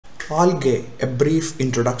Algae, a brief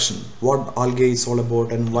introduction, what algae is all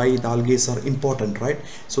about and why the algae are important, right?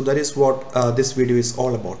 So that is what this video is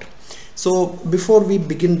all about. So before we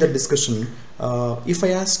begin the discussion, if I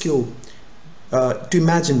ask you to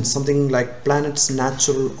imagine something like planet's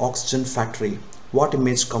natural oxygen factory, what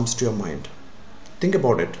image comes to your mind? Think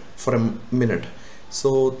about it for a minute.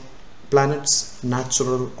 So planet's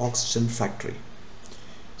natural oxygen factory.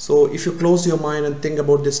 So if you close your mind and think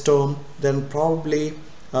about this term, then probably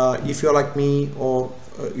if you're like me or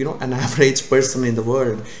an average person in the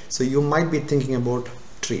world, so you might be thinking about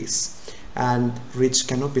trees, and which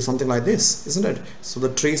cannot be something like this, isn't it? So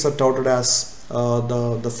the trees are touted as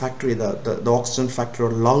the factory, the oxygen factory,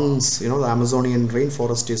 or lungs. The Amazonian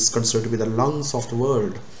rainforest is considered to be the lungs of the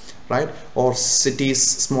world, right? Or cities,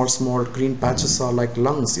 small green patches are like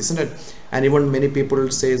lungs, isn't it? And even many people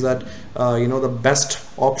say that the best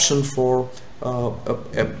option for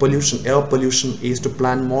air pollution is to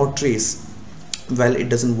plant more trees. Well, it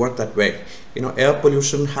doesn't work that way. Air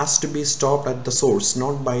pollution has to be stopped at the source,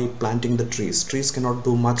 not by planting the trees. Trees cannot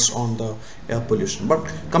do much on the air pollution. But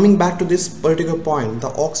coming back to this particular point, the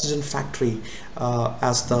oxygen factory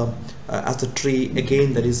as the tree,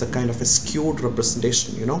 again, that is a kind of a skewed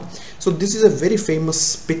representation. So this is a very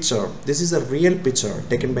famous picture. This is a real picture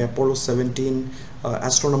taken by Apollo 17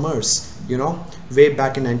 astronomers, way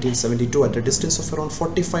back in 1972, at a distance of around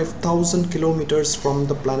 45,000 kilometers from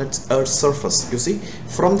the planet's Earth's surface. You see,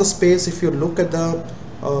 from the space, if you look at the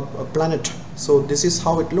planet, so this is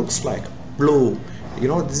how it looks like, blue.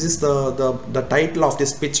 This is the title of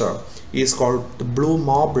this picture is called the blue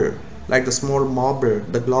marble, like the small marble,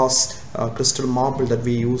 the glass crystal marble that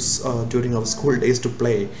we use during our school days to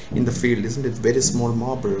play in the field, isn't it? Very small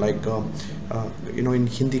marble, like in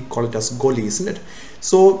Hindi call it as goli, isn't it?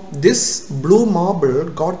 So this blue marble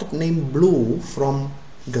got the name blue from,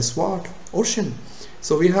 guess what? Ocean.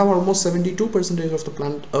 So we have almost 72% of the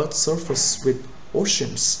planet Earth's surface with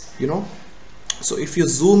oceans. So if you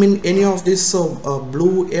zoom in any of these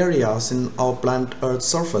blue areas in our planet Earth's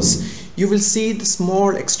surface, you will see the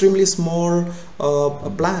small, extremely small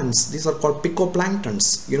plants. These are called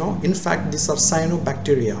phytoplanktons. In fact, these are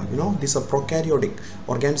cyanobacteria. These are prokaryotic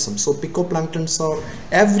organisms. So phytoplanktons are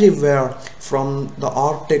everywhere, from the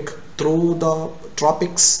Arctic through the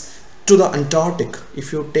tropics to the Antarctic.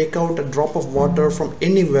 If you take out a drop of water from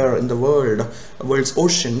anywhere in the world's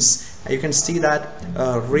oceans, you can see that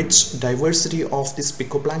rich diversity of these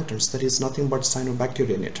phytoplanktons. That is nothing but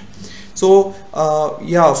cyanobacteria in it. So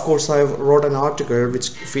yeah, of course, I wrote an article which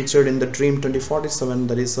featured in the Dream 2047,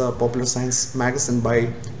 that is a popular science magazine by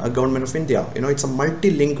Government of India. It's a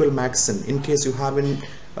multilingual magazine. In case you haven't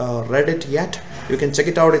read it yet, you can check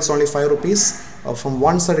it out. It's only 5 rupees. From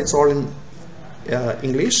one side it's all in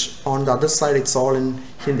English, on the other side it's all in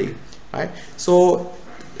Hindi, right? So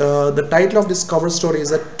the title of this cover story is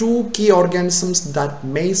that 2 key organisms that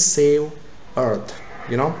may save Earth.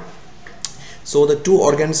 So the 2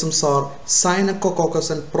 organisms are Cyanococcus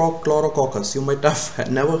and Prochlorococcus. You might have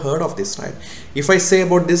never heard of this, right? If I say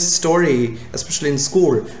about this story, especially in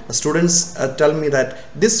school, students tell me that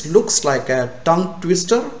this looks like a tongue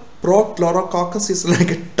twister. Prochlorococcus is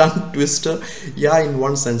like a tongue twister. Yeah, in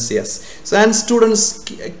one sense, yes. So, and students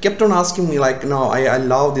kept on asking me, like, I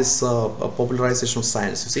love this popularization of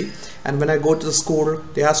science, you see. And when I go to the school,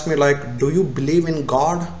 they ask me, like, do you believe in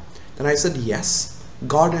God? Then I said, yes.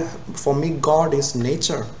 God, for me, God is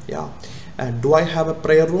nature. Yeah. And do I have a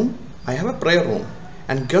prayer room? I have a prayer room.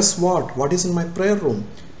 And guess what? What is in my prayer room?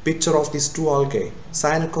 Picture of these 2 algae,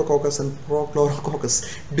 Cyanococcus and Prochlorococcus.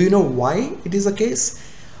 Do you know why it is the case?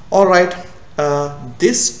 Alright,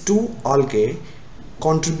 these 2 algae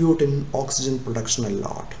contribute in oxygen production a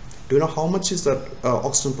lot. Do you know how much is that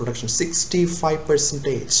oxygen production?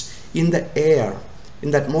 65% in the air,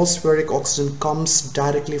 in the atmospheric oxygen, comes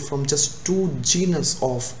directly from just 2 genus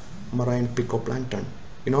of marine phytoplankton.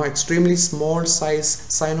 Extremely small size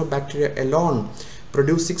cyanobacteria alone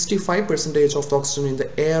produce 65% of the oxygen in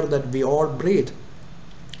the air that we all breathe.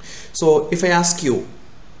 So if I ask you,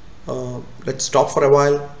 let's stop for a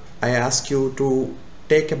while. I ask you to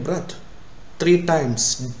take a breath 3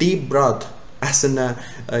 times, deep breath, as in a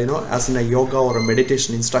yoga or a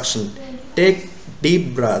meditation instruction. Take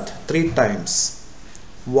deep breath 3 times.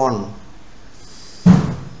 1,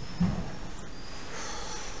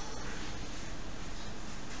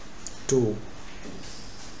 2,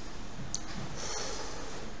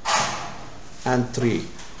 and 3.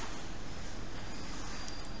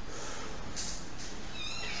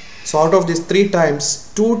 So out of these 3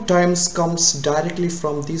 times, 2 times comes directly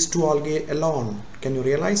from these 2 algae alone. Can you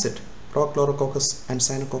realize it? Prochlorococcus and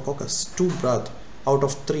Cyanococcus. 2 breath. out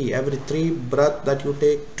of 3. Every 3 breath that you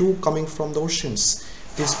take, 2 coming from the oceans.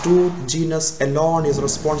 These 2 genus alone is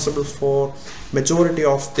responsible for majority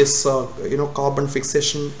of this carbon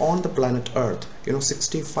fixation on the planet Earth.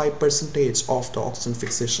 65% of the oxygen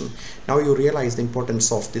fixation. Now you realize the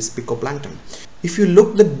importance of this picoplankton. If you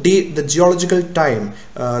look the geological time,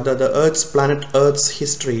 the planet Earth's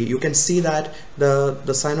history, you can see that the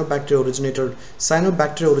cyanobacteria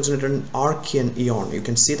originated in Archean eon. You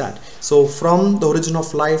can see that. So from the origin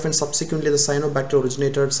of life and subsequently the cyanobacteria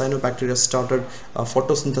originated, cyanobacteria started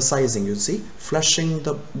photosynthesizing, you see, flushing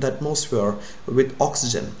the atmosphere with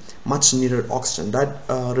oxygen, much needed oxygen, that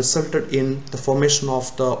resulted in the formation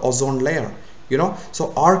of the ozone layer.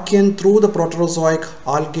 So Archean, through the Proterozoic,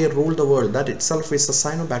 algae ruled the world. That itself is the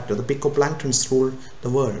cyanobacteria. The picoplanktons ruled the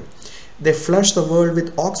world. They flushed the world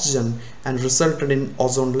with oxygen and resulted in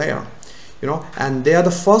ozone layer. And they are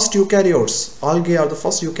the first eukaryotes. Algae are the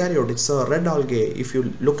first eukaryote. It's a red algae. If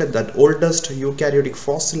you look at that, oldest eukaryotic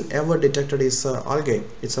fossil ever detected is algae.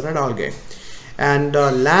 It's a red algae. And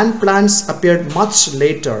land plants appeared much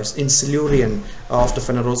later in Silurian of the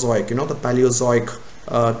Phanerozoic. The Paleozoic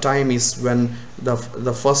time is when the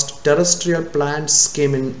first terrestrial plants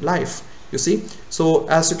came in life, you see. So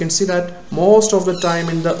as you can see that most of the time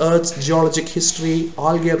in the Earth's geologic history,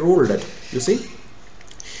 algae ruled it, you see.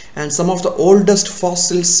 And some of the oldest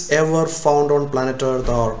fossils ever found on planet Earth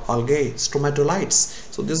are algae,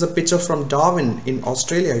 stromatolites. So this is a picture from Darwin in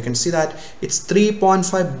Australia. You can see that it's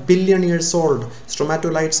 3.5 billion years old.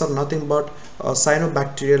 Stromatolites are nothing but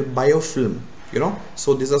cyanobacterial biofilm.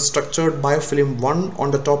 So these are structured biofilm, one on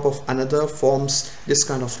the top of another forms this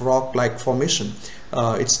kind of rock like formation.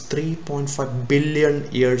 It's 3.5 billion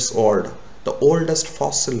years old, the oldest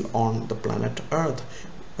fossil on the planet Earth.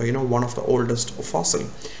 One of the oldest fossil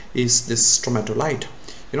is this stromatolite.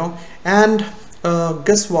 And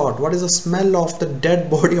guess what is the smell of the dead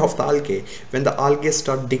body of the algae? When the algae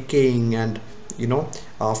start decaying and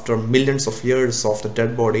after millions of years of the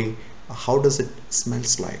dead body, how does it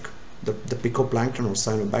smells like? The picoplankton or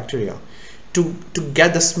cyanobacteria. To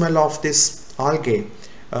get the smell of this algae,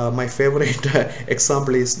 my favorite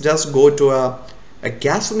example is just go to a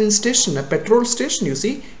gasoline station, a petrol station. You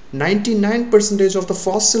see, 99% of the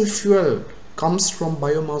fossil fuel comes from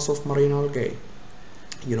biomass of marine algae.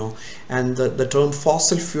 And the term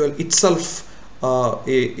fossil fuel itself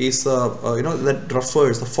is that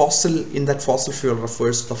refers, the fossil in that fossil fuel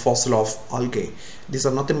refers to the fossil of algae. These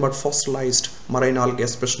are nothing but fossilized marine algae,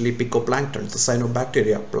 especially picoplankton, the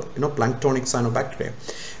cyanobacteria, planktonic cyanobacteria.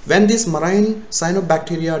 When this marine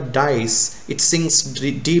cyanobacteria dies, it sinks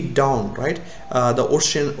deep down, right? The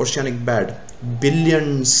oceanic bed.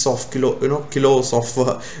 Billions of kilos of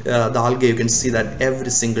the algae. You can see that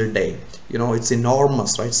every single day. It's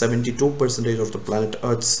enormous, right? 72% of the planet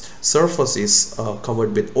Earth's surface is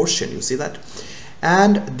covered with ocean. You see that?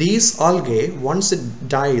 And these algae, once it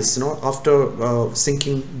dies, after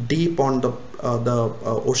sinking deep on the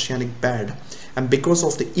oceanic bed, and because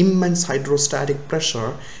of the immense hydrostatic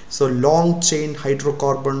pressure, so long chain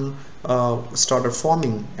hydrocarbon started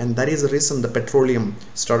forming, and that is the reason the petroleum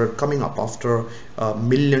started coming up after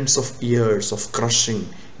millions of years of crushing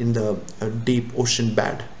in the deep ocean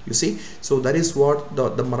bed. You see, so that is what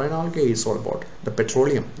the marine algae is all about, the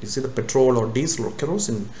petroleum. You see, the petrol or diesel or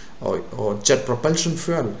kerosene or jet propulsion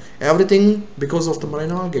fuel, everything because of the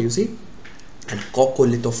marine algae, you see. And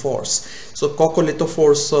coccolithophores. So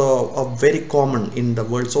coccolithophores are very common in the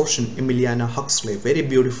world's ocean. Emiliana Huxley, very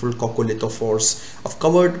beautiful coccolithophores. I've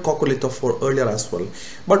covered coccolithophore earlier as well.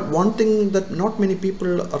 But one thing that not many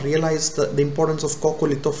people realize, the importance of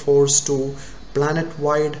coccolithophores to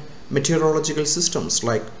planet-wide meteorological systems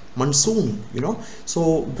like monsoon.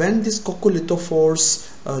 So when these coccolithophores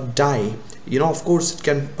die, of course it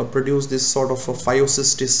can produce this sort of a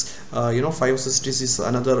phyocystis. Phyocystis is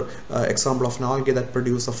another example of an algae that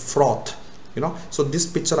produces a froth. So this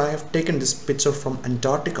picture, I have taken this picture from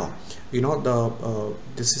Antarctica.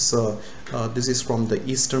 This is from the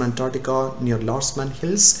eastern Antarctica near Larsman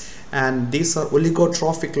Hills, and these are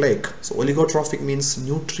oligotrophic lake. So oligotrophic means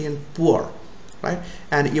nutrient poor, right?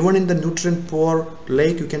 And even in the nutrient poor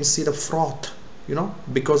lake, you can see the froth,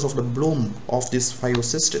 because of the bloom of this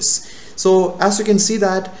phyocystis. So as you can see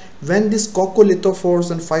that when these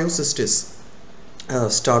coccolithophores and phyocystis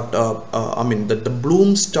start, the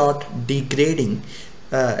blooms start degrading,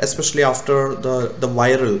 especially after the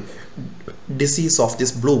viral disease of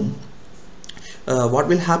this bloom, what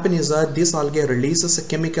will happen is that this algae releases a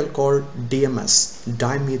chemical called DMS,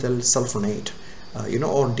 dimethyl sulfonate,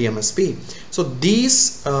 or DMSP. So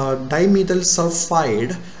these dimethyl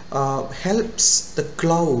sulfide helps the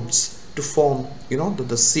clouds to form, you know,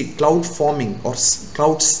 the cloud forming or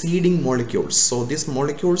cloud seeding molecules. So these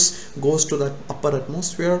molecules goes to the upper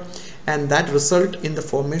atmosphere, and that result in the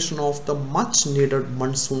formation of the much needed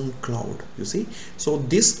monsoon cloud, you see. So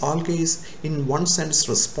this algae is in one sense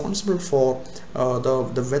responsible for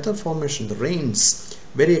the weather formation, the rains.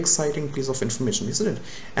 Very exciting piece of information, isn't it?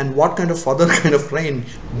 And what kind of other kind of rain?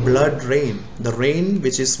 Blood rain. The rain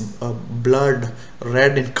which is blood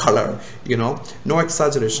red in color, you know, no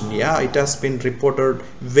exaggeration. Yeah, it has been reported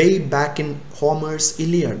way back in Homer's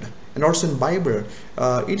Iliad and also in Bible.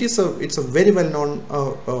 It's a very well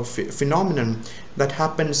known phenomenon that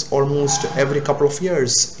happens almost every couple of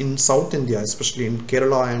years in South India, especially in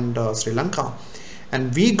Kerala and Sri Lanka.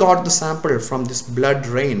 And we got the sample from this blood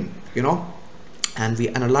rain, you know, and we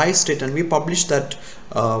analyzed it and we published that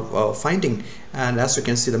finding. And as you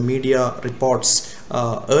can see, the media reports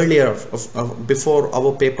earlier before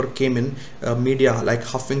our paper came in, media like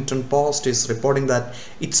Huffington Post is reporting that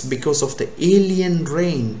it's because of the alien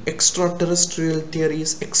rain, extraterrestrial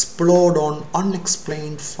theories explode on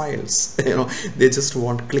unexplained files. You know, they just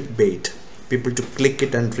want clickbait, people to click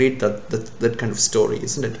it and read that kind of story,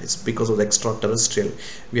 isn't it? It's because of the extraterrestrial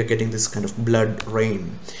we are getting this kind of blood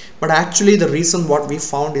rain. But actually the reason what we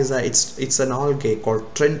found is that it's an algae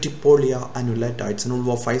called Trentipolia annulata. It's an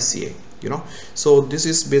Ulvophyceae, you know. So this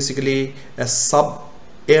is basically a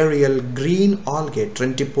sub-aerial green algae.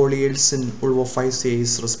 Trentipolials in Ulvophyceae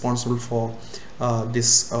is responsible for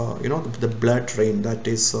this you know, the blood rain that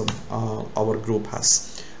is our group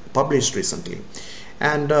has published recently.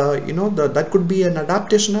 And you know, that could be an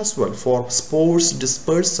adaptation as well for spores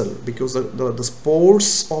dispersal, because the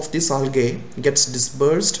spores of this algae gets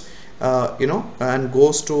dispersed, you know, and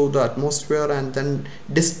goes to the atmosphere and then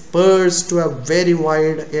dispersed to a very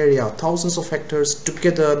wide area, thousands of hectares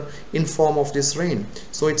together in form of this rain.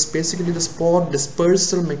 So it's basically the spore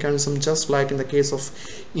dispersal mechanism, just like in the case of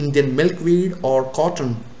Indian milkweed or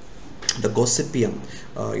cotton, the gossypium,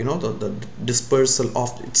 you know, the dispersal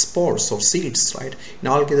of its spores or seeds, right? In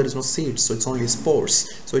algae there is no seeds, so it's only spores.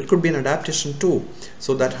 So it could be an adaptation too.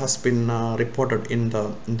 So that has been reported in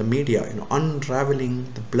the media, you know,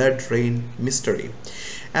 unraveling the blood rain mystery.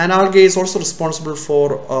 And algae is also responsible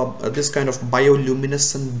for this kind of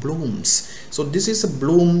bioluminescent blooms. So this is a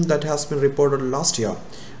bloom that has been reported last year,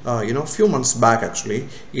 you know, few months back actually,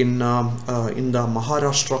 in the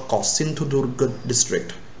Maharashtra coast, Sindhudurg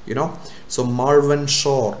district, you know. So Marwan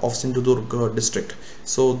Shore of Sindhudurg district.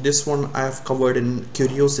 So this one I have covered in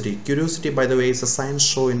Curiosity. Curiosity, by the way, is a science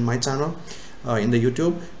show in my channel in the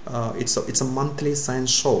YouTube. It's a monthly science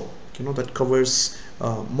show, you know, that covers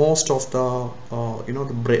most of the you know,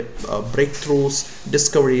 the breakthroughs,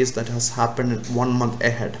 discoveries that has happened 1 month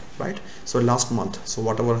ahead, right? So last month, so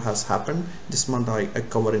whatever has happened this month I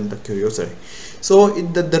cover in the Curiosity. So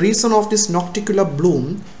the reason of this nocticular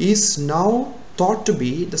bloom is now thought to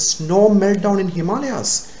be the snow meltdown in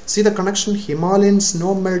Himalayas. See the connection, Himalayan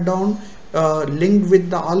snow meltdown linked with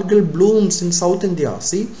the algal blooms in South India.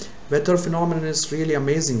 See, weather phenomenon is really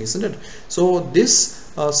amazing, isn't it? So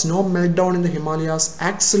this snow meltdown in the Himalayas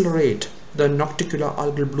accelerate the nocticular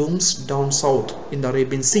algal blooms down south in the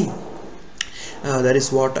Arabian Sea. That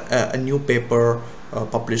is what a new paper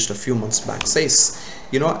published a few months back says,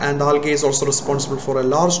 you know. And algae is also responsible for a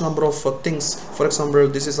large number of things. For example,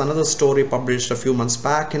 this is another story published a few months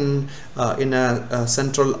back in a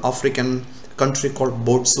Central African country called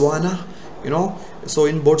Botswana, you know. So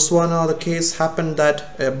in Botswana, the case happened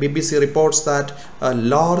that BBC reports that a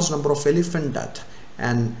large number of elephant death,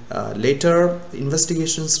 and later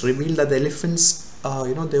investigations revealed that the elephants,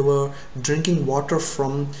 you know, they were drinking water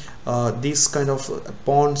from these kind of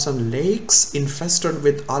ponds and lakes infested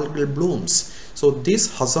with algal blooms. So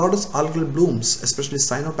these hazardous algal blooms, especially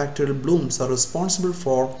cyanobacterial blooms, are responsible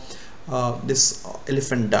for this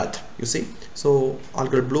elephant death, you see. So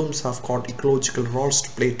algal blooms have got ecological roles to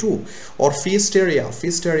play too. Or Pfiesteria.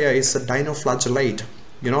 Pfiesteria is a dinoflagellate,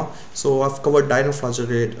 you know. So I've covered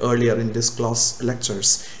dinoflagellate earlier in this class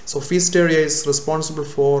lectures. So Pfiesteria is responsible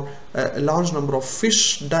for a large number of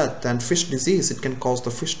fish death and fish disease. It can cause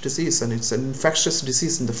the fish disease, and it's an infectious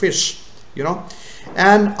disease in the fish, you know.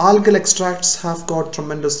 And algal extracts have got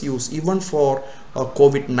tremendous use even for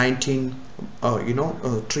COVID-19 you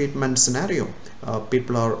know, treatment scenario.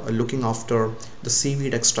 People are looking after the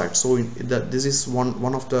seaweed extract. So this is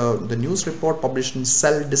one of the news report published in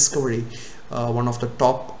Cell Discovery, one of the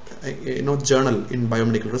top you know, journal in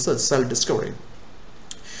biomedical research, Cell Discovery.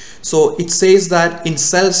 So it says that in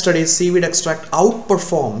cell studies, seaweed extract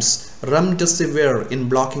outperforms remdesivir in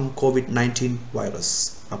blocking COVID-19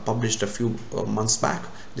 virus. I published a few months back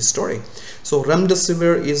this story. So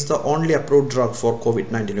remdesivir is the only approved drug for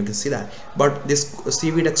COVID-19. You can see that, but this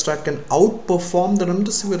seaweed extract can outperform the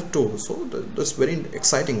remdesivir too. So that's very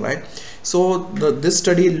exciting, right? So this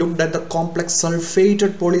study looked at the complex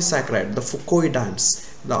sulfated polysaccharide, the fucoidans.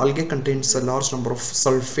 The algae contains a large number of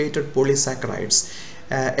sulfated polysaccharides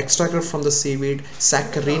extracted from the seaweed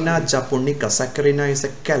Saccharina japonica. Saccharina is a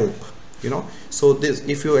kelp, you know. So this,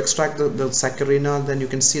 if you extract the Saccharina, then you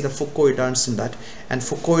can see the fucoidans in that, and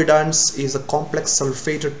fucoidans is a complex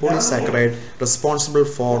sulfated polysaccharide responsible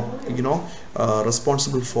for, you know,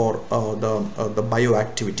 the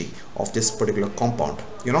bioactivity of this particular compound,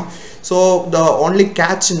 you know. So the only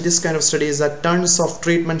catch in this kind of study is that tons of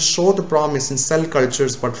treatments show the promise in cell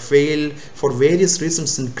cultures but fail for various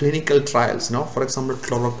reasons in clinical trials, you know, for example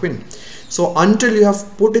chloroquine. So until you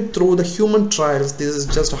have put it through the human trials, this is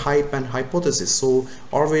just a hype and hypothesis. So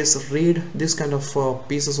always read this kind of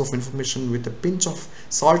pieces of information with a pinch of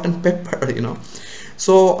salt and pepper, you know.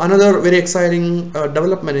 So another very exciting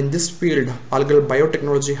development in this field, algal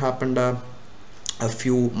biotechnology, happened a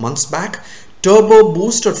few months back. Turbo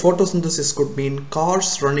boosted photosynthesis could mean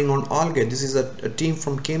cars running on algae. This is a team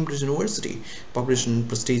from Cambridge University, published in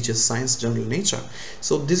prestigious science journal Nature.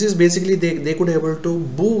 So this is basically they could able to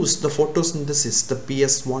boost the photosynthesis, the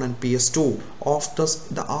PS1 and PS2 of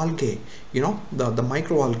the algae, you know, the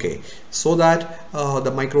microalgae, so that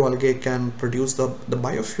the microalgae can produce the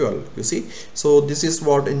biofuel, you see. So this is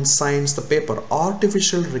what in Science, the paper,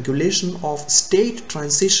 artificial regulation of state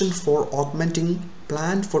transition for augmenting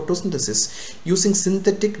plant photosynthesis using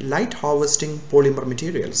synthetic light harvesting polymer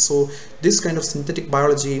materials. So this kind of synthetic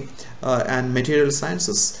biology and material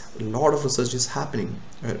sciences, a lot of research is happening,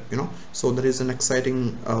 you know. So there is an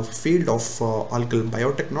exciting field of algal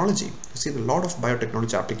biotechnology. You see a lot of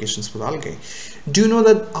biotechnology applications for algae. Do you know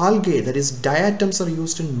that algae, that is diatoms, are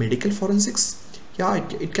used in medical forensics? Yeah,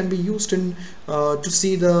 it can be used in to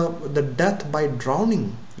see the death by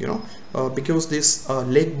drowning, you know, because these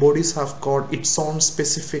lake bodies have got its own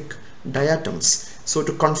specific diatoms. So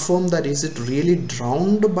to confirm that is it really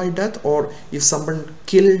drowned by death, or if someone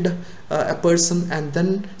killed a person and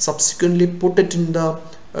then subsequently put it in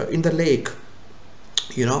the lake,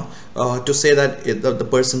 you know, to say that the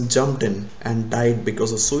person jumped in and died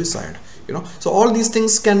because of suicide, you know. So all these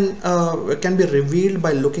things can be revealed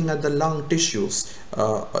by looking at the lung tissues.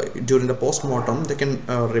 During the post-mortem, they can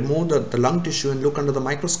remove the lung tissue and look under the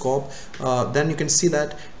microscope. Then you can see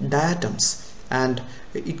that diatoms, and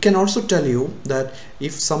it can also tell you that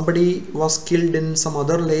if somebody was killed in some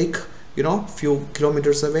other lake, you know, few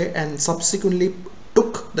kilometers away, and subsequently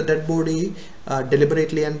took the dead body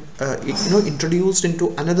deliberately and you know, introduced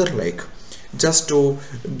into another lake, just to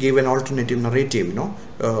give an alternative narrative, you know,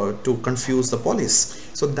 to confuse the police.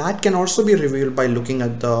 So that can also be revealed by looking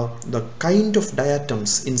at the kind of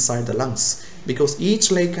diatoms inside the lungs, because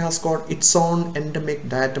each lake has got its own endemic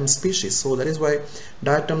diatom species. So that is why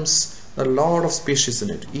diatoms, a lot of species in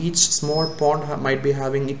it. Each small pond might be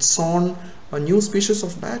having its own new species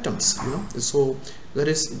of diatoms, you know. So there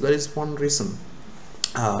is one reason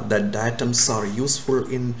that diatoms are useful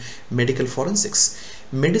in medical forensics.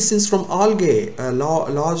 Medicines from algae, a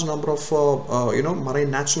large number of you know,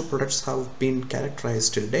 marine natural products have been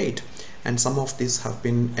characterized till date, and some of these have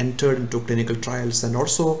been entered into clinical trials and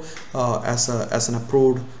also as an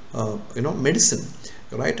approved you know, medicine,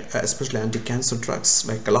 right? Especially anti-cancer drugs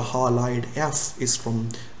like halide F is from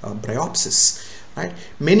Bryopsis, right?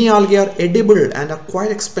 Many algae are edible and are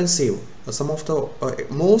quite expensive. Some of the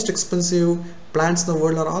most expensive plants in the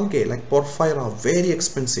world are algae, like porphyra, very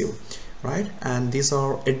expensive, right? And these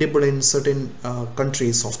are edible in certain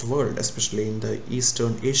countries of the world, especially in the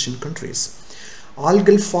Eastern Asian countries.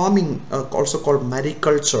 Algal farming, also called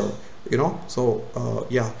mariculture, you know. So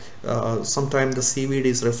yeah, sometimes the seaweed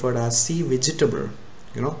is referred as sea vegetable,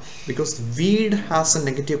 you know, because weed has a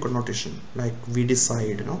negative connotation, like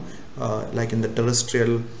weedicide, you know, like in the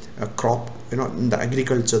terrestrial crop, you know, in the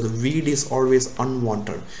agriculture, the weed is always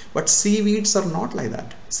unwanted, but seaweeds are not like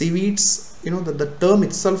that. Seaweeds, you know, the term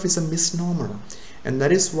itself is a misnomer, and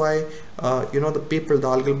that is why you know, the people, the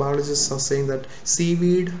algal biologists, are saying that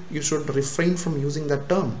seaweed, you should refrain from using that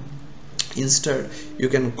term. Instead, you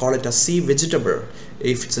can call it a sea vegetable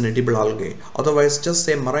if it's an edible algae. Otherwise, just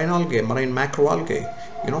say marine algae, marine macroalgae,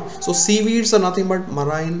 you know. So seaweeds are nothing but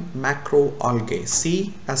marine macroalgae.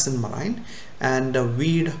 Sea as in marine, and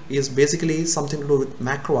weed is basically something to do with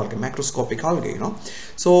macroalgae, macroscopic algae, you know.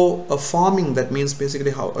 So farming, that means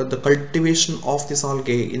basically how the cultivation of this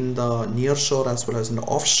algae in the near shore as well as in the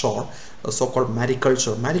offshore, so-called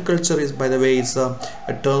mariculture. Mariculture is, by the way, is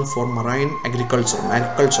a term for marine agriculture,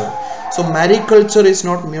 mariculture. So mariculture is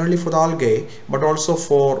not merely for the algae but also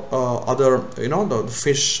for other, you know, the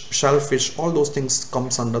fish, shellfish, all those things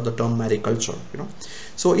comes under the term mariculture, you know.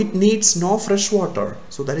 So it needs no fresh water,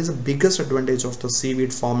 so that is the biggest advantage of the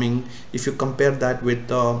seaweed farming if you compare that with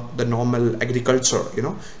the normal agriculture, you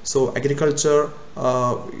know. So agriculture,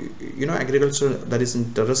 you know, agriculture that is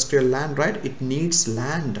in terrestrial land, right, it needs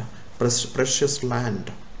land, precious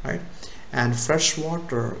land, right, and fresh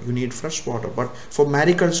water. You need fresh water. But for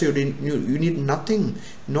mariculture you need nothing,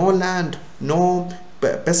 no land, no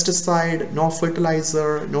pesticide, no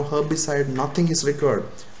fertilizer, no herbicide, nothing is required.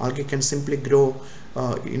 Algae can simply grow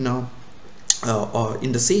in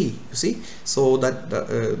the sea, you see. So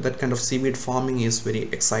that kind of seaweed farming is very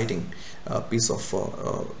exciting piece of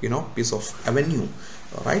you know, piece of avenue,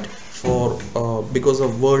 right, for because the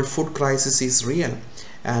world food crisis is real,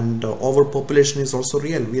 and overpopulation is also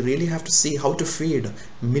real. We really have to see how to feed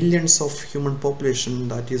millions of human population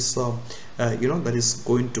that is you know, that is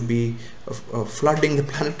going to be flooding the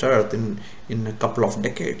planet Earth in a couple of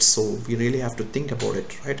decades. So we really have to think about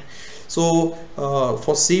it, right? So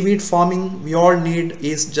for seaweed farming, we all need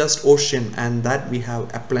is just ocean, and that we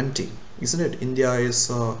have aplenty, isn't it? India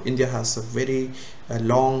has a very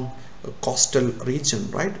long coastal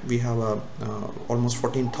region, right? We have almost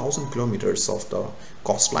 14,000 kilometers of the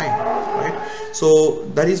coastline, right? So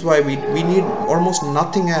that is why we need almost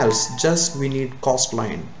nothing else, just we need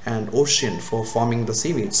coastline and ocean for farming the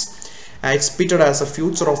seaweeds. It's treated as a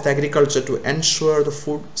future of the agriculture to ensure the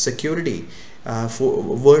food security.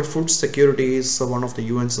 World food security is one of the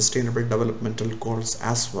UN sustainable developmental goals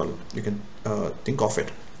as well. You can think of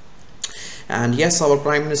it. And yes, our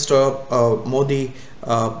Prime Minister Modi,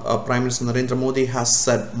 Prime Minister Narendra Modi has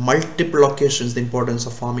said multiple occasions the importance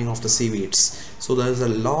of farming of the seaweeds. So there is a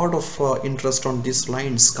lot of interest on these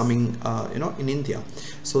lines coming, you know, in India.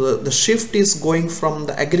 So the shift is going from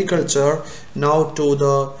the agriculture now to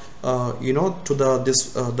the you know, to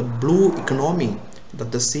the blue economy,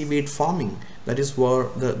 that the seaweed farming. That is where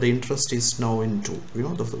the interest is now into, you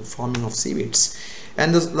know, the farming of seaweeds.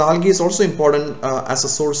 And the algae is also important as a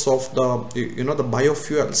source of the, you know, the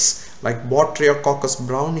biofuels, like Botrycoccus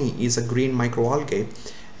brownie is a green microalgae,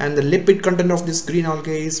 and the lipid content of this green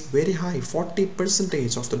algae is very high,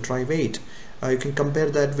 40% of the dry weight. You can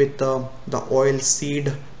compare that with the oil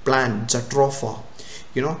seed plant Jatropha.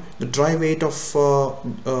 You know, the dry weight of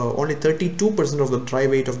only 32% of the dry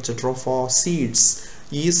weight of Jatropha seeds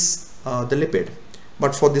is the lipid,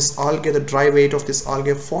 but for this algae, the dry weight of this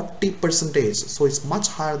algae 40%, so it's much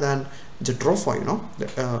higher than Jatropha, you know,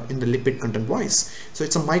 in the lipid content wise. So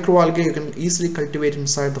it's a microalgae you can easily cultivate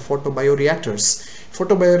inside the photobioreactors.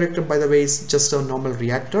 Photobioreactor, by the way, is just a normal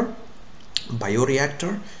reactor,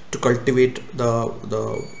 bioreactor, to cultivate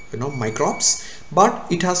the you know, microbes,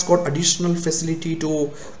 but it has got additional facility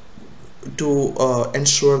to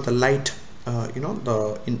ensure the light, you know,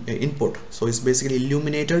 the input. So it's basically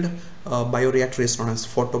illuminated bioreactor is known as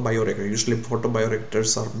photobioreactor. Usually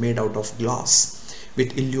photobioreactors are made out of glass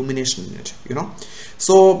with illumination in it, you know.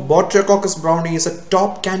 So Botrycoccus brownie is a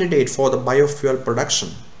top candidate for the biofuel production,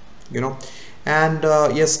 you know. And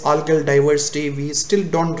yes, algal diversity, we still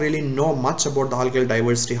don't really know much about the algal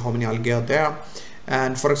diversity, how many algae are there.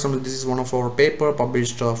 And for example, this is one of our paper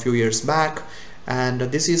published a few years back, and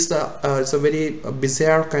this is the it's a very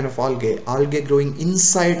bizarre kind of algae growing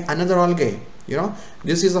inside another algae, you know.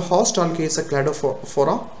 This is a host algae, it's a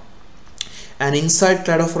cladophora, and inside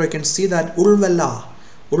cladophora you can see that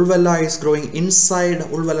ulvella is growing inside,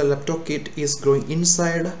 ulvella leptokit is growing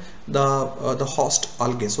inside the host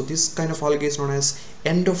algae. So this kind of algae is known as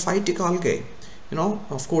endophytic algae. You know,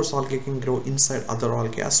 of course, algae can grow inside other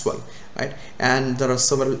algae as well, right? And there are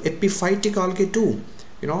several epiphytic algae too.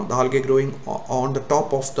 You know, the algae growing on the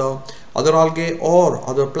top of the other algae or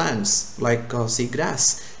other plants like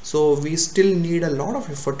seagrass. So we still need a lot of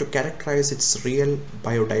effort to characterize its real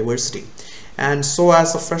biodiversity. And so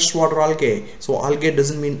as a freshwater algae, so algae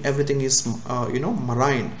doesn't mean everything is you know,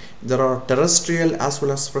 marine. There are terrestrial as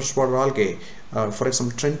well as freshwater algae. For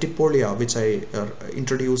example, Trentipolia, which I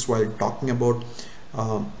introduced while talking about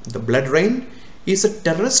the blood rain, is a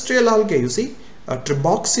terrestrial algae. You see,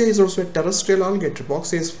 Triboxia is also a terrestrial algae.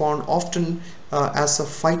 Triboxia is found often as a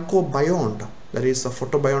phycobiont, that is a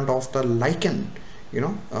photobiont of the lichen. You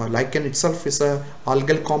know, lichen itself is a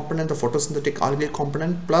algal component, the photosynthetic algal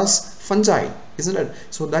component plus fungi, isn't it?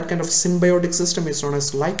 So that kind of symbiotic system is known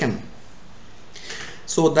as lichen.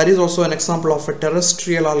 So that is also an example of a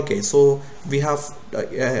terrestrial algae. So we have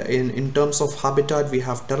in terms of habitat, we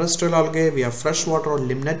have terrestrial algae, we have freshwater or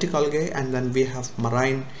limnetic algae, and then we have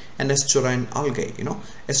marine and estuarine algae. You know,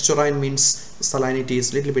 estuarine means salinity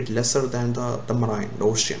is little bit lesser than the marine, the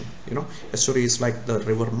ocean. You know, estuary is like the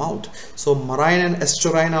river mouth. So marine and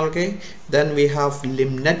estuarine algae. Then we have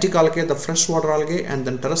limnetic algae, the freshwater algae, and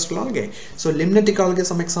then terrestrial algae. So limnetic algae,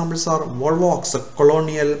 some examples are volvox, a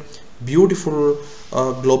colonial beautiful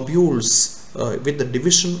globules with the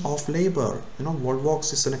division of labor. You know,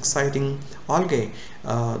 volvox is an exciting algae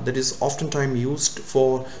that is oftentimes used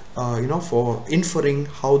for you know, for inferring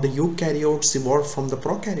how the eukaryotes evolved from the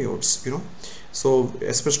prokaryotes. You know, so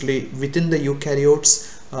especially within the eukaryotes,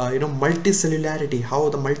 you know, multicellularity, how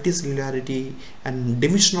the multicellularity and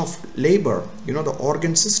division of labor, you know, the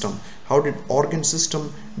organ system, how did organ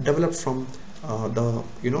system develop from the,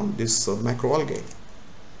 you know, this macroalgae.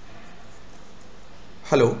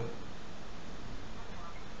 Hello,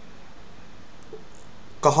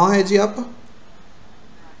 कहाँ है जी आप?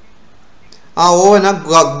 वो है ना,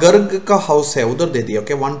 गर्ग का house है, उधर दे दिया।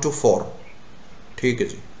 ओके, 1 to 4, ठीक है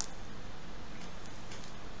जी।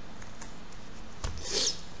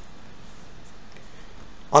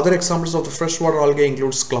 Other examples of the freshwater algae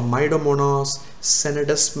includes Chlamydomonas,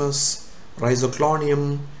 Senedesmus,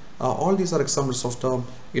 Rhizoclonium. All these are examples of the,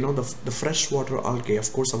 you know, the freshwater algae.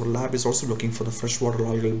 Of course, our lab is also looking for the freshwater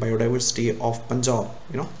algae biodiversity of Punjab.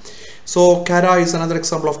 You know, so Cara is another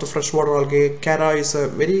example of the freshwater algae. Cara is a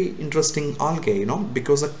very interesting algae, you know,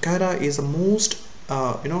 because the Cara is the most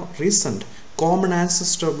you know, recent common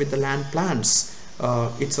ancestor with the land plants.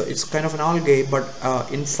 It's kind of an algae, but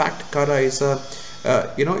in fact, Cara is a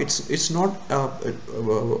you know, it's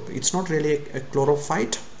not really a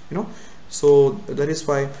chlorophyte. You know, so that is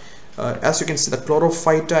why. As you can see, the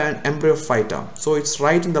chlorophyta and embryophyta. So it's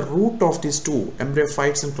right in the root of these two,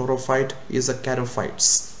 embryophytes and chlorophyte is the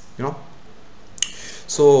charophytes. You know,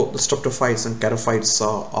 so the streptophytes and charophytes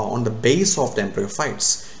are on the base of the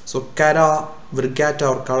embryophytes. So Cara virgata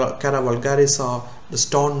or Cara vulgaris are the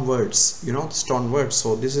stone words. You know, the stone words.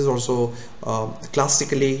 So this is also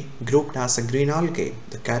classically grouped as a green algae,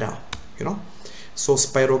 the Cara. You know, so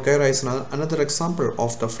Spirochara is another example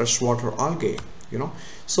of the freshwater algae. You know,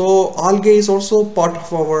 so algae is also part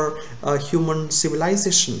of our human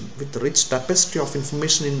civilization with rich tapestry of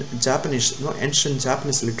information in Japanese, you know, ancient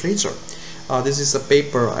Japanese literature. This is a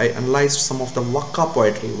paper I analyzed some of the waka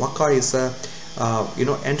poetry. Waka is a you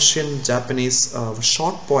know, ancient Japanese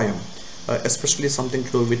short poem, especially something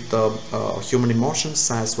to do with human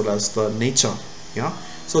emotions as well as the nature. Yeah,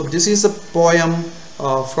 so this is a poem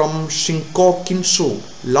from Shinko Kinshu,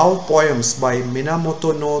 love poems by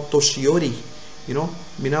Minamoto no Toshiori. You know,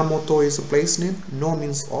 Minamoto is a place name, no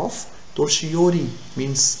means of, Toshiori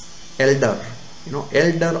means elder. You know,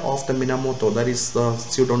 elder of the Minamoto, that is the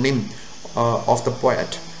pseudonym of the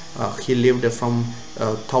poet. He lived from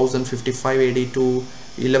 1055 AD to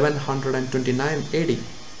 1129 AD.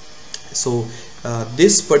 So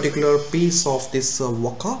this particular piece of this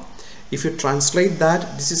waka, if you translate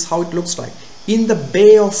that, this is how it looks like. In the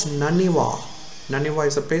Bay of Naniwa, Naniwa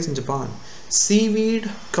is a place in Japan,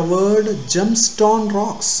 seaweed covered gemstone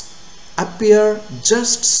rocks appear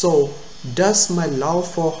just so does my love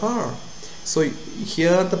for her. So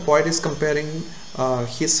here the poet is comparing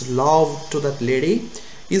his love to that lady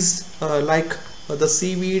is like the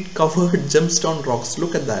seaweed covered gemstone rocks.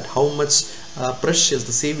 Look at that, how much precious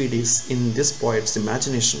the seaweed is in this poet's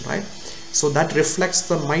imagination, right? So that reflects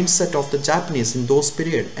the mindset of the Japanese in those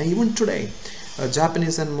period, and even today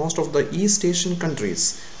Japanese and most of the East Asian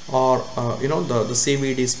countries are you know, the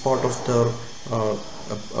seaweed is part of the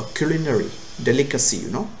culinary delicacy, you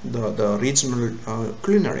know, the regional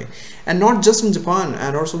culinary, and not just in Japan,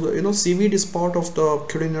 and also the, you know, seaweed is part of the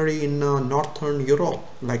culinary in northern Europe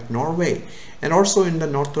like Norway, and also in the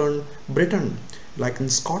northern Britain like in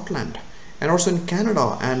Scotland, and also in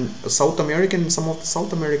Canada and South American, some of the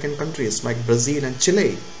South American countries like Brazil and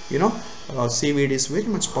Chile. You know, seaweed is very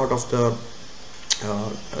much part of the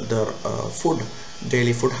food,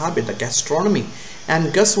 daily food habit, the gastronomy.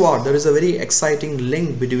 And guess what, there is a very exciting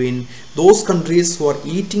link between those countries who are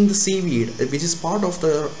eating the seaweed, which is part of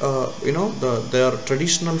the you know, their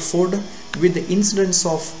traditional food, with the incidence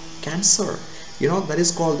of cancer. You know, that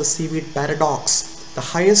is called the seaweed paradox. The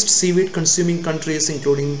highest seaweed consuming countries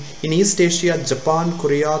including in East Asia, Japan,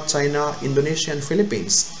 Korea, China, Indonesia and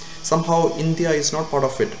Philippines. Somehow India is not part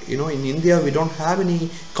of it. You know, in India we don't have any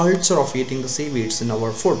culture of eating the seaweeds in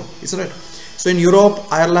our food, isn't it? So in Europe,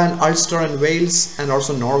 Ireland, Ulster and Wales, and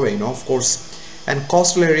also Norway, you know, of course, and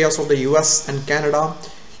coastal areas of the US and Canada,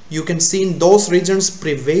 you can see in those regions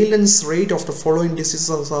prevalence rate of the following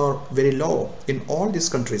diseases are very low in all these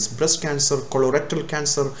countries: breast cancer, colorectal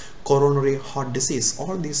cancer, coronary heart disease.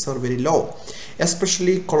 All these are very low,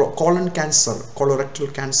 especially colon cancer,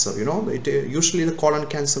 colorectal cancer. You know, usually the colon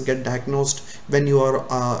cancer get diagnosed when you are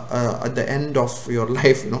at the end of your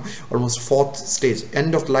life, you know, almost fourth stage.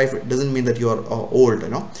 End of life, it doesn't mean that you are old, you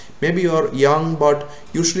know, maybe you are young, but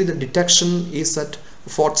usually the detection is at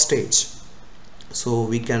fourth stage. So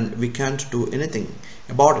we can't do anything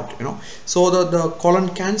about it, you know. So the colon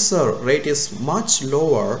cancer rate is much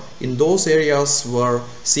lower in those areas where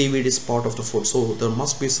seaweed is part of the food. So there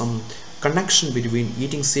must be some connection between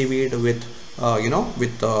eating seaweed with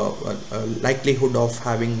likelihood of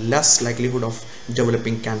having less likelihood of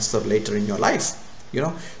developing cancer later in your life, you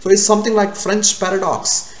know. So it's something like French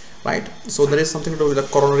paradox, right? So there is something to do with the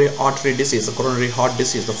coronary artery disease, the coronary heart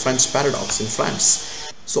disease, the French paradox in France.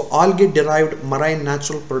 So algae derived marine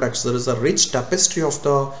natural products, there is a rich tapestry of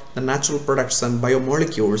the natural products and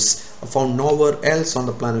biomolecules found nowhere else on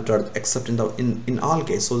the planet Earth except in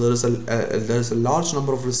algae. So there is a large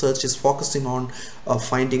number of research is focusing on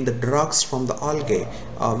finding the drugs from the algae.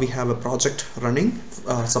 We have a project running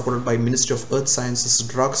supported by Ministry of Earth Sciences,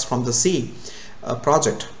 drugs from the sea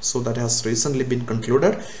project, so that has recently been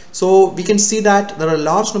concluded. So we can see that there are a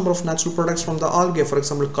large number of natural products from the algae. For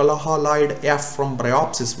example, collohalide F from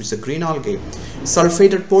Bryopsis, which is a green algae,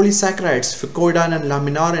 sulfated polysaccharides fucoidine and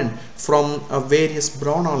laminarin from various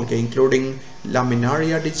brown algae including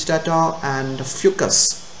Laminaria digitata and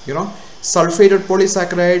Fucus, you know, sulfated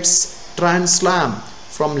polysaccharides translam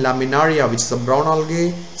from Laminaria, which is a brown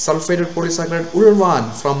algae, sulfated polysaccharide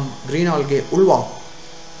ulvan from green algae ulva,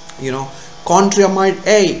 you know, chondriamide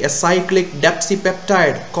A, a cyclic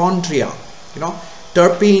deoxypeptide chondria, you know,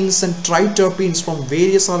 terpenes and triterpenes from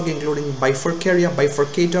various algae including Bifurcaria,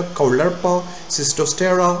 Bifurcata, Caulerpa,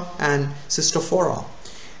 Cystostera and Cystophora,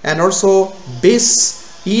 and also bis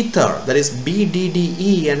ether, that is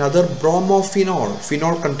BDDE, and other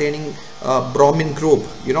bromophenol containing bromine group,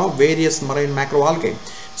 you know, various marine macroalgae.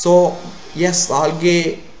 So yes,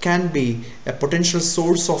 algae can be a potential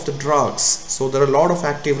source of the drugs. So there are a lot of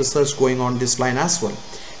active research going on this line as well.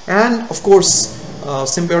 And of course,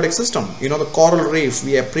 symbiotic system, you know, the coral reef.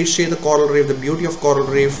 We appreciate the coral reef, the beauty of coral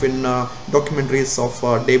reef in documentaries of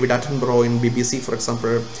David Attenborough in BBC, for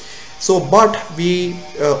example. So but we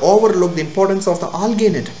overlook the importance of the algae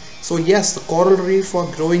in it. So yes, the coral reef are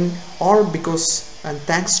growing all because and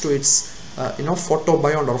thanks to its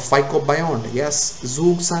photobiont or phycobiont. Yes,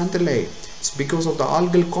 zooxanthellae. It's because of the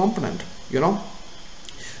algal component, you know,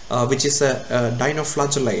 which is a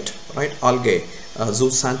dinoflagellate, right? Algae,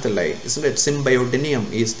 zooxanthellae, isn't it?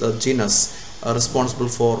 Symbiodinium is the genus responsible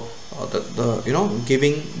for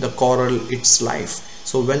giving the coral its life.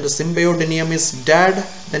 So when the Symbiodinium is dead,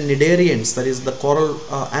 then cnidarians, that is the coral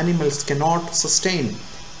animals, cannot sustain.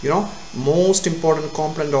 You know, most important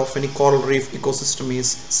component of any coral reef ecosystem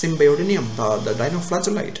is Symbiodinium, the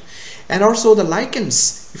dinoflagellate. And also the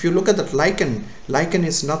lichens. If you look at that lichen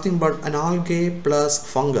is nothing but an algae plus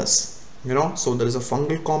fungus, you know. So there is a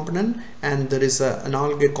fungal component and there is an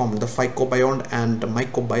algae component, the phycobiont and the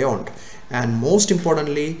mycobiont. And most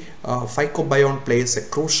importantly, phycobiont plays a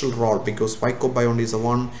crucial role because phycobiont is the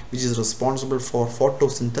one which is responsible for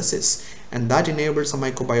photosynthesis, and that enables a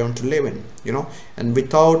mycobiont to live in, you know. And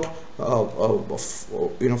without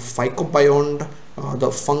phycobiont,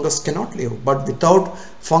 the fungus cannot live, but without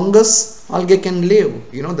fungus, algae can live,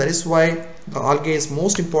 you know. That is why the algae is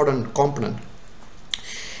most important component.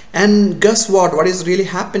 And guess what is really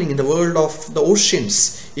happening in the world of the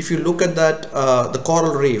oceans? If you look at that, the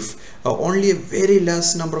coral reef, only a very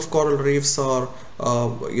less number of coral reefs are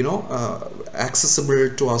accessible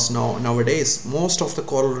to us nowadays. Most of the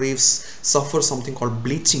coral reefs suffer something called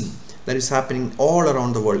bleaching that is happening all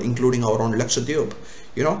around the world, including our own Lakshadweep,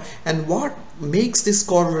 you know. And what makes this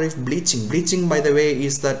coral reef bleaching, by the way,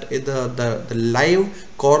 is that the live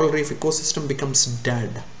coral reef ecosystem becomes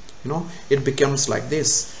dead, you know. It becomes like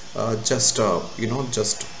this, just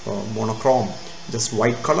monochrome, just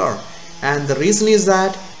white color. And the reason is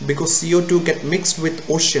that because CO2 get mixed with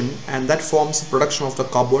ocean, and that forms the production of the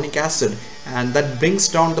carbonic acid, and that brings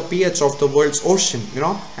down the pH of the world's ocean, you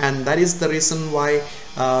know. And that is the reason why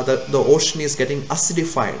the ocean is getting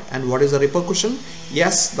acidified. And what is the repercussion?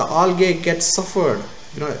 Yes, the algae gets suffered,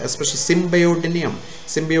 you know, especially Symbiodinium.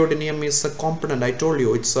 Symbiodinium is a component, I told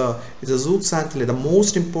you, it's a zooxanthellae, the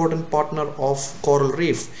most important partner of coral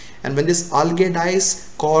reef. And when this algae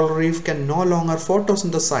dies, coral reef can no longer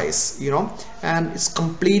photosynthesize, you know, and it's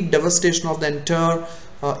complete devastation of the entire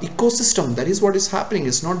ecosystem. That is what is happening.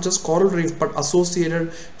 It's not just coral reef, but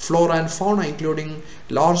associated flora and fauna, including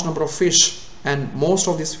large number of fish, and most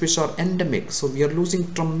of these fish are endemic. So we are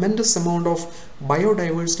losing tremendous amount of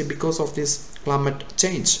biodiversity because of this climate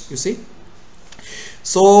change, you see.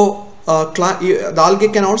 So the algae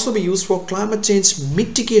can also be used for climate change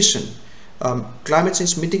mitigation. Climate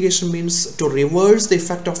change mitigation means to reverse the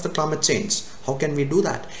effect of the climate change. How can we do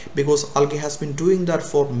that? Because algae has been doing that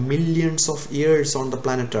for millions of years on the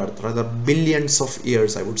planet Earth, rather billions of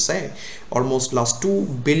years, I would say, almost last 2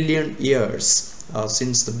 billion years.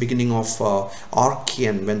 Since the beginning of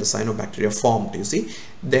Archean, when the cyanobacteria formed, you see,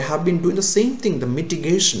 they have been doing the same thing, the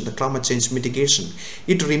mitigation, the climate change mitigation.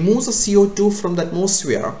 It removes the CO2 from the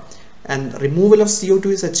atmosphere, and removal of CO2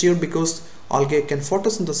 is achieved because algae can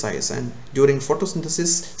photosynthesize, and during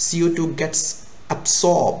photosynthesis CO2 gets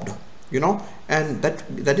absorbed, you know, and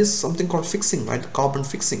that is something called fixing, right? Carbon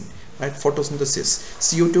fixing, right? Photosynthesis,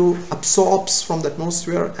 CO2 absorbs from the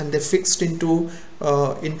atmosphere and they fixed into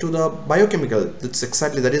the biochemical.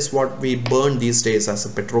 That is what we burn these days as a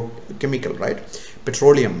petrochemical, right?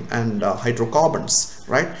 Petroleum and hydrocarbons,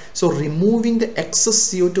 right? So removing the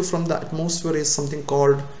excess CO2 from the atmosphere is something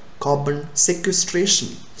called carbon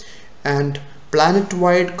sequestration. And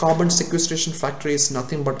planet-wide carbon sequestration factory is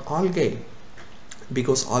nothing but algae,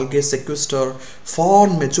 because algae sequester far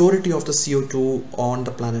majority of the CO2 on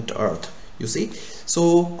the planet Earth, you see.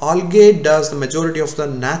 So algae does the majority of the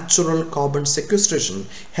natural carbon sequestration,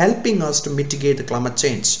 helping us to mitigate the climate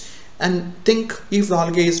change. And think, if the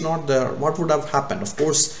algae is not there, what would have happened? Of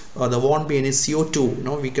course, there won't be any CO2. You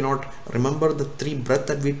know, we cannot remember the 3 breaths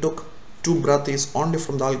that we took. 2 breaths is only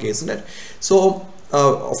from the algae, isn't it? So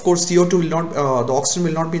of course CO2 will not, the oxygen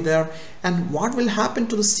will not be there. And what will happen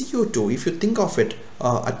to the CO2? If you think of it,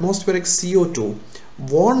 atmospheric CO2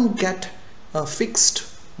 won't get fixed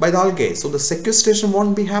by the algae, so the sequestration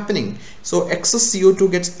won't be happening. So excess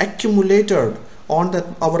CO2 gets accumulated on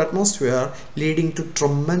our atmosphere, leading to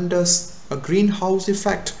tremendous greenhouse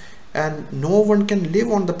effect, and no one can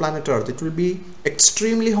live on the planet Earth. It will be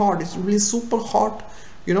extremely hot, it will be super hot,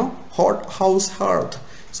 you know, hot house Earth.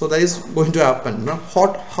 So that is going to happen, you know?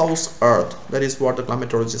 Hot house Earth, that is what the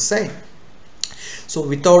climatologists say. So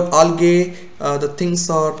without algae, the things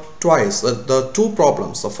are twice, the 2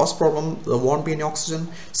 problems. The first problem, there won't be any oxygen.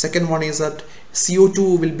 Second one is that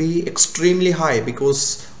CO2 will be extremely high,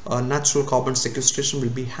 because natural carbon sequestration will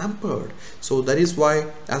be hampered. So that is why,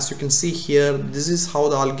 as you can see here, this is how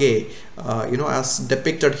the algae, you know, as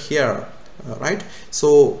depicted here, right?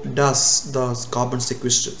 So does the carbon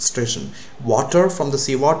sequestration. Water from the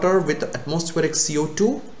seawater with atmospheric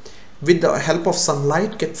CO2, with the help of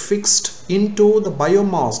sunlight, get fixed into the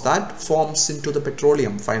biomass that forms into the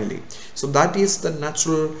petroleum finally. So that is the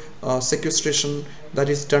natural sequestration that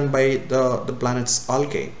is done by the planet's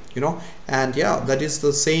algae, you know. And yeah, that is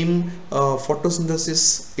the same.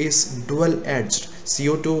 Photosynthesis is dual-edged.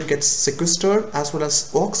 CO2 gets sequestered as well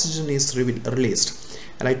as oxygen is released.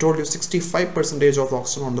 And I told you 65% of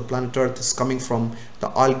oxygen on the planet Earth is coming from the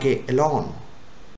algae alone.